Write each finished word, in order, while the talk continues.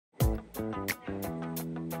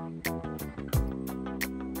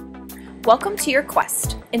Welcome to your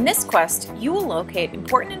quest. In this quest, you will locate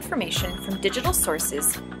important information from digital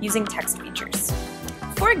sources using text features.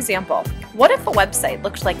 For example, what if a website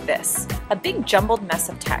looked like this, a big jumbled mess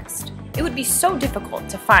of text? It would be so difficult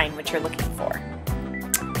to find what you're looking for.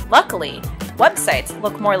 Luckily, websites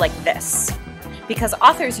look more like this, because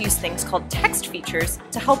authors use things called text features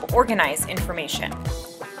to help organize information.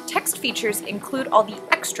 Text features include all the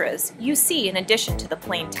extras you see in addition to the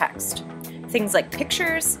plain text. Things like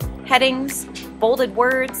pictures, headings, bolded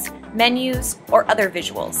words, menus, or other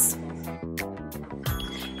visuals.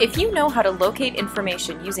 If you know how to locate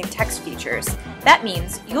information using text features, that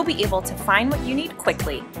means you'll be able to find what you need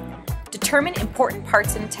quickly, determine important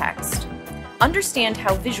parts in text, understand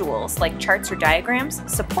how visuals like charts or diagrams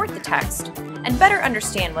support the text, and better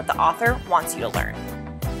understand what the author wants you to learn.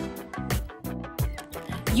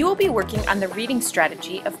 You will be working on the reading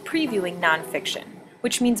strategy of previewing nonfiction,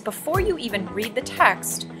 which means before you even read the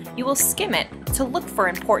text, you will skim it to look for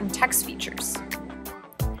important text features.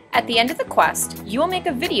 At the end of the quest, you will make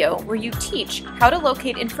a video where you teach how to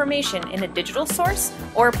locate information in a digital source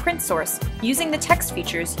or a print source using the text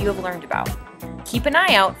features you have learned about. Keep an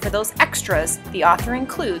eye out for those extras the author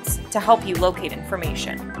includes to help you locate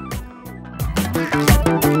information.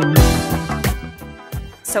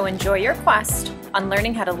 So enjoy your quest on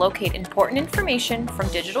learning how to locate important information from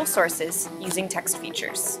digital sources using text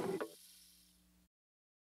features.